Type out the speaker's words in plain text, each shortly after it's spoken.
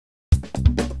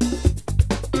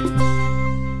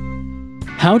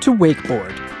How to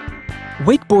wakeboard.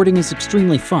 Wakeboarding is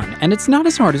extremely fun, and it's not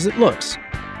as hard as it looks.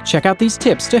 Check out these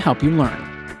tips to help you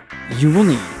learn. You will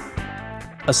need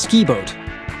a ski boat,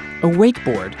 a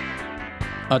wakeboard,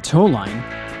 a tow line,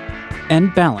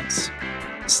 and balance.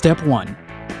 Step 1.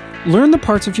 Learn the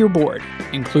parts of your board,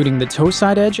 including the toe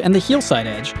side edge and the heel side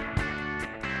edge,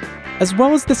 as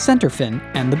well as the center fin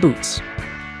and the boots.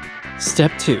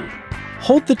 Step 2.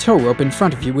 Hold the tow rope in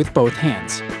front of you with both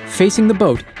hands. Facing the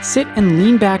boat, sit and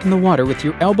lean back in the water with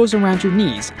your elbows around your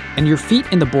knees and your feet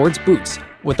in the board's boots,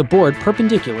 with the board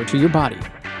perpendicular to your body.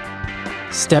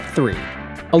 Step 3.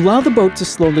 Allow the boat to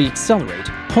slowly accelerate,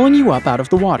 pulling you up out of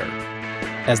the water.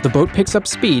 As the boat picks up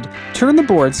speed, turn the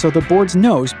board so the board's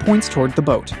nose points toward the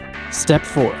boat. Step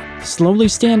 4. Slowly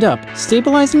stand up,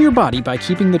 stabilizing your body by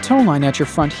keeping the tow line at your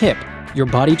front hip, your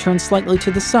body turned slightly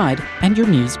to the side, and your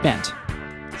knees bent.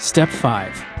 Step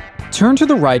 5. Turn to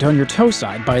the right on your toe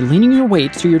side by leaning your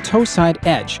weight to your toe side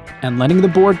edge and letting the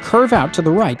board curve out to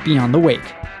the right beyond the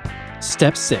wake.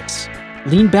 Step 6.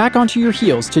 Lean back onto your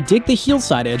heels to dig the heel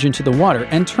side edge into the water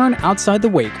and turn outside the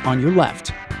wake on your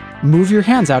left. Move your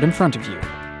hands out in front of you.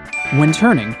 When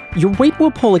turning, your weight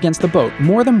will pull against the boat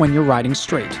more than when you're riding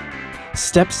straight.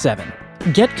 Step 7.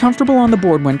 Get comfortable on the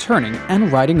board when turning and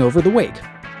riding over the wake.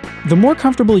 The more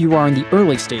comfortable you are in the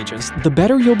early stages, the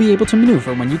better you'll be able to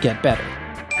maneuver when you get better.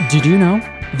 Did you know?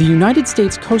 The United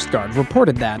States Coast Guard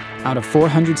reported that, out of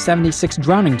 476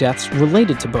 drowning deaths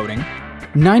related to boating,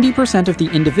 90% of the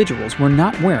individuals were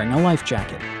not wearing a life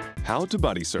jacket. How to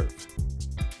body surf.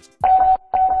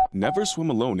 Never swim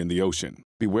alone in the ocean.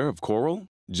 Beware of coral,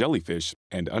 jellyfish,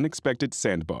 and unexpected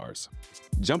sandbars.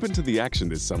 Jump into the action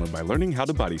this summer by learning how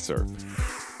to body surf.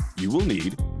 You will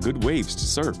need good waves to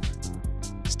surf.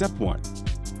 Step 1.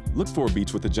 Look for a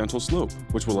beach with a gentle slope,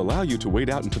 which will allow you to wade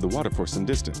out into the water for some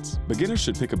distance. Beginners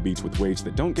should pick a beach with waves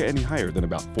that don't get any higher than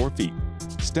about 4 feet.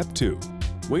 Step 2.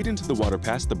 Wade into the water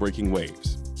past the breaking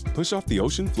waves. Push off the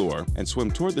ocean floor and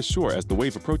swim toward the shore as the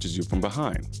wave approaches you from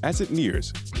behind. As it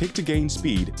nears, kick to gain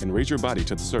speed and raise your body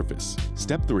to the surface.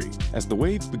 Step 3. As the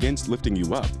wave begins lifting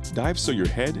you up, dive so your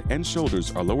head and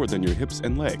shoulders are lower than your hips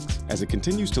and legs. As it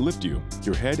continues to lift you,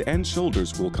 your head and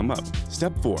shoulders will come up.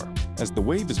 Step 4. As the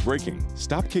wave is breaking,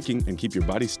 stop kicking and keep your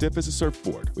body stiff as a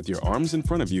surfboard with your arms in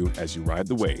front of you as you ride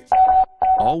the wave.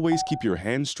 Always keep your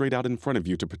hands straight out in front of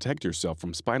you to protect yourself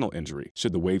from spinal injury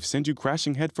should the wave send you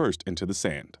crashing headfirst into the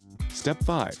sand. Step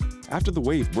 5. After the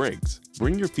wave breaks,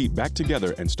 bring your feet back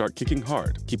together and start kicking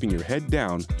hard, keeping your head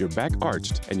down, your back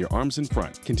arched, and your arms in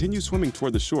front. Continue swimming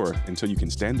toward the shore until you can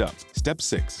stand up. Step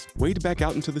 6. Wade back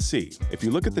out into the sea. If you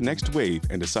look at the next wave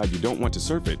and decide you don't want to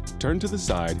surf it, turn to the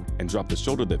side and drop the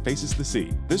shoulder that faces the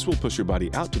sea. This will push your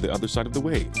body out to the other side of the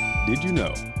wave. Did you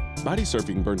know? Body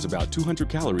surfing burns about 200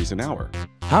 calories an hour.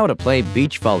 How to play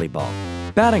beach volleyball.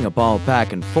 Batting a ball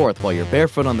back and forth while you're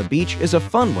barefoot on the beach is a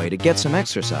fun way to get some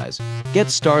exercise. Get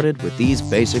started with these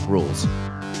basic rules.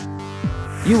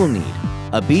 You will need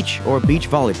a beach or beach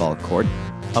volleyball court,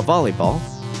 a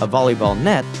volleyball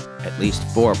net, at least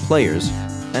 4 players,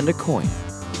 and a coin.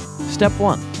 Step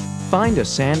 1. Find a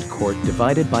sand court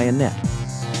divided by a net.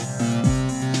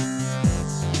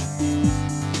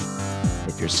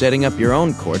 If you're setting up your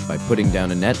own court by putting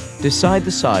down a net, decide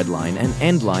the sideline and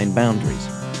end line boundaries.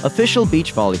 Official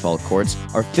beach volleyball courts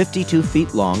are 52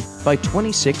 feet long by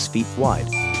 26 feet wide.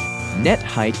 Net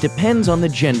height depends on the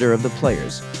gender of the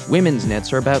players. Women's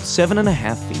nets are about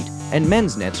 7.5 feet and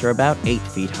men's nets are about 8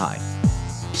 feet high.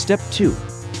 Step 2.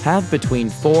 Have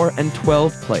between 4 and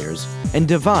 12 players and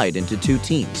divide into 2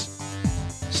 teams.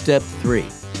 Step 3.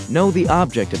 Know the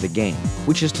object of the game,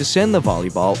 which is to send the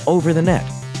volleyball over the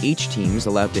net. Each team is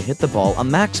allowed to hit the ball a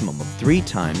maximum of 3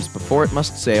 times before it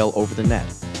must sail over the net.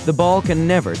 The ball can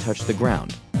never touch the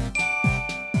ground.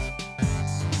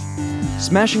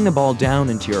 Smashing the ball down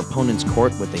into your opponent's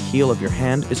court with the heel of your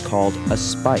hand is called a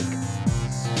spike.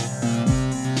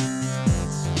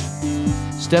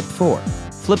 Step 4.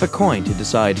 Flip a coin to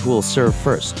decide who will serve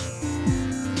first.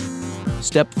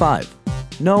 Step 5.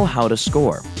 Know how to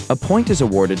score. A point is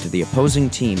awarded to the opposing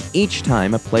team each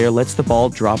time a player lets the ball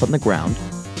drop on the ground,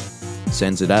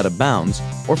 sends it out of bounds,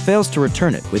 or fails to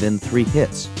return it within 3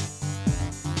 hits.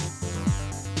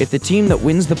 If the team that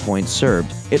wins the point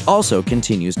served, it also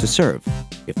continues to serve.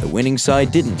 If the winning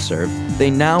side didn't serve, they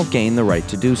now gain the right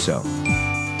to do so.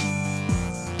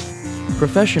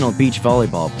 Professional beach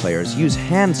volleyball players use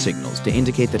hand signals to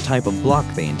indicate the type of block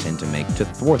they intend to make to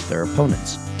thwart their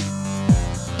opponents.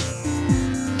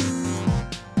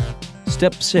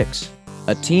 Step 6.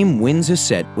 A team wins a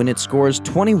set when it scores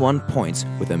 21 points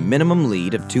with a minimum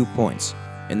lead of 2 points.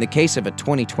 In the case of a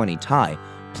 20-20 tie,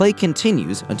 play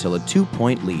continues until a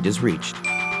 2-point lead is reached.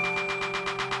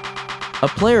 A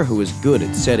player who is good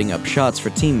at setting up shots for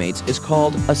teammates is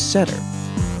called a setter.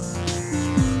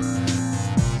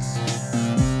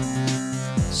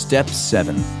 Step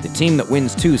 7. The team that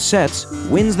wins 2 sets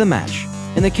wins the match.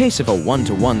 In the case of a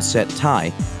 1-to-1 set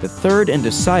tie, the third and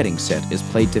deciding set is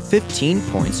played to 15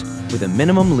 points with a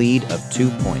minimum lead of 2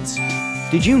 points.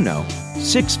 Did you know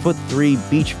 6'3"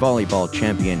 beach volleyball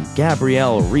champion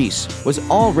Gabrielle Reese was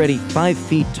already 5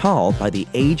 feet tall by the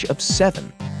age of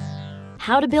 7?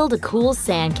 How to build a cool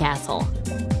sandcastle.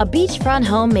 A beachfront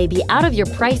home may be out of your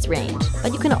price range,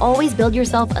 but you can always build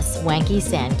yourself a swanky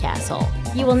sandcastle.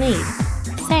 You will need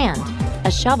sand, a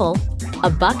shovel, a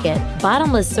bucket,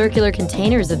 bottomless circular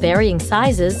containers of varying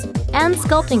sizes, and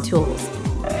sculpting tools.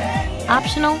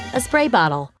 Optional, a spray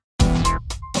bottle.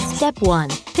 Step 1.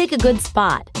 Pick a good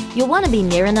spot. You'll want to be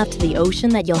near enough to the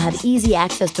ocean that you'll have easy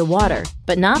access to water,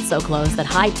 but not so close that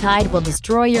high tide will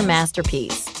destroy your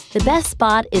masterpiece. The best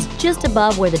spot is just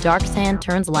above where the dark sand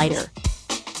turns lighter.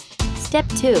 Step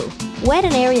 2. Wet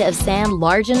an area of sand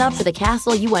large enough for the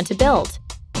castle you want to build.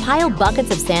 Pile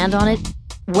buckets of sand on it,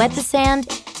 wet the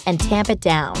sand, and tamp it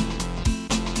down.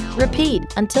 Repeat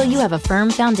until you have a firm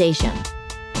foundation.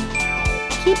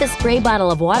 Keep a spray bottle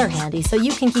of water handy so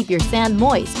you can keep your sand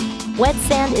moist. Wet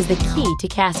sand is the key to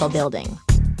castle building.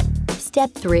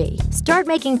 Step 3. Start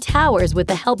making towers with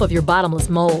the help of your bottomless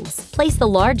molds. Place the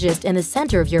largest in the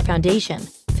center of your foundation.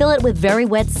 Fill it with very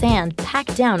wet sand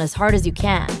packed down as hard as you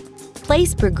can.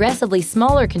 Place progressively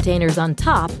smaller containers on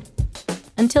top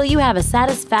until you have a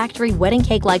satisfactory wedding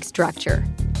cake-like structure.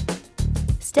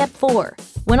 Step 4.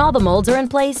 When all the molds are in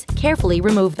place, carefully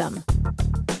remove them.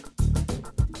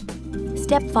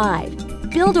 Step 5.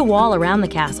 Build a wall around the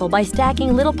castle by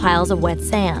stacking little piles of wet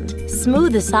sand.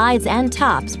 Smooth the sides and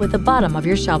tops with the bottom of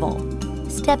your shovel.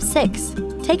 Step 6.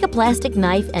 Take a plastic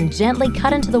knife and gently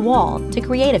cut into the wall to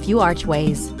create a few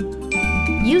archways.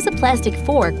 Use a plastic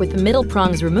fork with the middle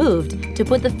prongs removed to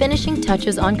put the finishing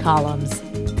touches on columns.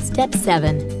 Step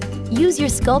 7. Use your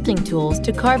sculpting tools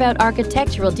to carve out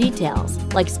architectural details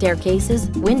like staircases,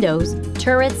 windows,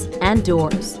 turrets, and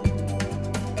doors.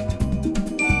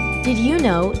 Did you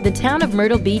know the town of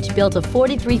Myrtle Beach built a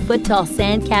 43-foot-tall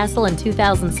sandcastle in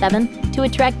 2007 to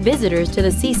attract visitors to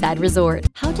the seaside resort?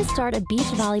 How to start a beach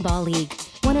volleyball league.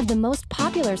 One of the most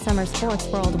popular summer sports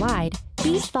worldwide,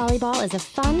 beach volleyball is a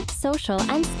fun, social,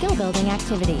 and skill-building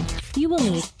activity. You will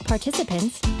need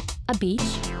participants, a beach,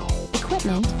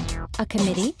 equipment, a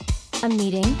committee, a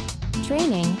meeting,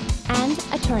 training, and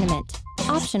a tournament.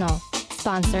 Optional,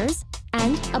 sponsors,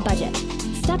 and a budget.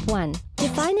 Step 1.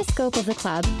 Define the scope of the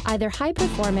club, either high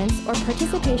performance or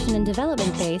participation and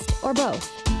development based, or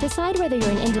both. Decide whether you're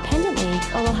an independent league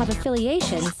or will have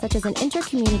affiliations such as an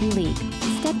inter-community league.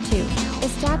 Step 2.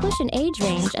 Establish an age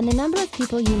range and the number of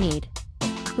people you need.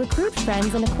 Recruit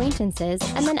friends and acquaintances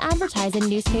and then advertise in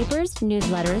newspapers,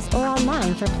 newsletters, or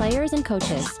online for players and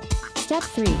coaches. Step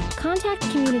 3. Contact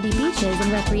community beaches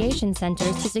and recreation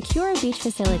centers to secure a beach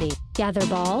facility. Gather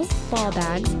balls, ball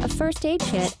bags, a first aid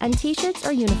kit, and t-shirts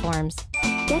or uniforms.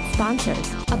 Get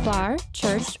sponsors. A bar,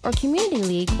 church, or community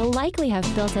league will likely have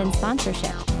built-in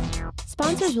sponsorship.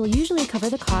 Sponsors will usually cover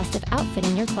the cost of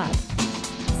outfitting your club.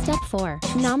 Step 4.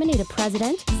 Nominate a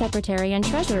president, secretary, and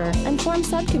treasurer, and form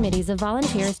subcommittees of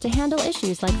volunteers to handle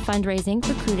issues like fundraising,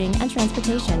 recruiting, and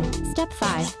transportation. Step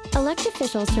 5. Elect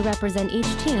officials to represent each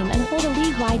team and hold a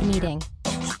league-wide meeting.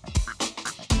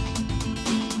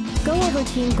 Go over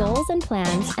team goals and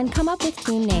plans and come up with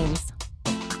team names.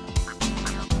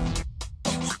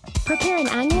 Prepare an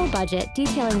annual budget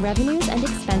detailing revenues and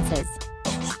expenses.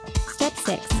 Step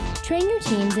 6. Train your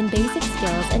teams in basic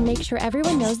skills and make sure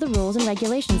everyone knows the rules and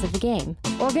regulations of the game.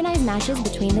 Organize matches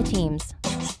between the teams.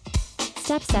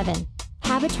 Step 7.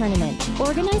 Have a tournament.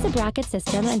 Organize a bracket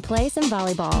system and play some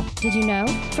volleyball. Did you know?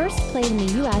 First played in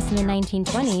the US in the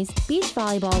 1920s, beach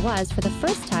volleyball was for the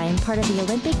first time part of the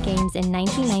Olympic Games in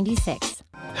 1996.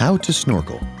 How to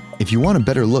snorkel. If you want a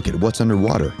better look at what's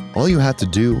underwater, all you have to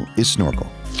do is snorkel.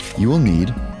 You will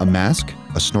need a mask,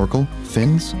 a snorkel,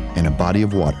 fins, and a body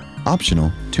of water.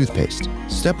 Optional, toothpaste.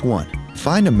 Step 1.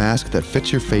 Find a mask that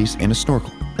fits your face and a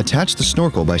snorkel. Attach the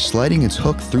snorkel by sliding its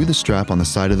hook through the strap on the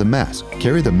side of the mask.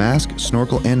 Carry the mask,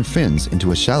 snorkel, and fins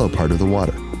into a shallow part of the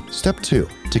water. Step 2.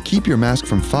 To keep your mask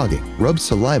from fogging, rub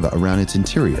saliva around its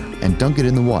interior and dunk it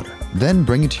in the water. Then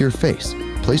bring it to your face.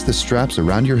 Place the straps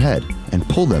around your head and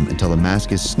pull them until the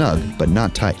mask is snug but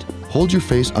not tight. Hold your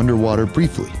face underwater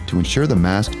briefly to ensure the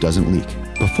mask doesn't leak.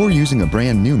 Before using a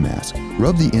brand new mask,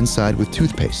 rub the inside with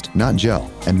toothpaste, not gel,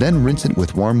 and then rinse it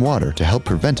with warm water to help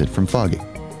prevent it from fogging.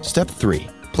 Step 3.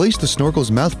 Place the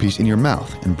snorkel's mouthpiece in your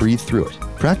mouth and breathe through it.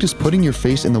 Practice putting your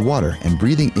face in the water and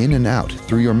breathing in and out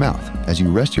through your mouth as you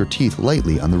rest your teeth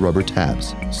lightly on the rubber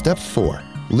tabs. Step 4.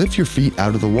 Lift your feet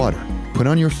out of the water. Put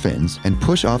on your fins and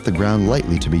push off the ground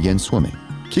lightly to begin swimming.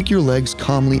 Kick your legs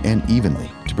calmly and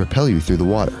evenly to propel you through the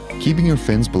water, keeping your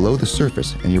fins below the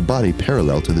surface and your body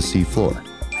parallel to the sea floor.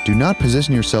 Do not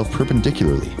position yourself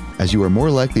perpendicularly, as you are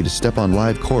more likely to step on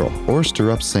live coral or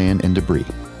stir up sand and debris.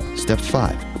 Step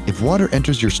 5. If water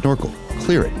enters your snorkel,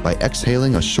 clear it by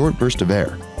exhaling a short burst of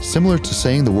air, similar to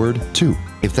saying the word "to."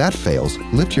 If that fails,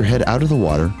 lift your head out of the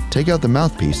water, take out the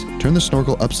mouthpiece, turn the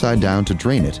snorkel upside down to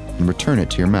drain it, and return it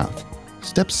to your mouth.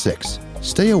 Step 6.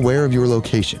 Stay aware of your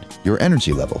location, your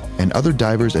energy level, and other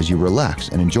divers as you relax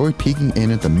and enjoy peeking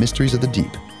in at the mysteries of the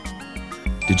deep.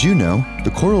 Did you know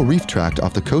the coral reef tract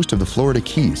off the coast of the Florida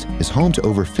Keys is home to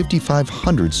over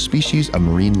 5,500 species of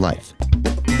marine life?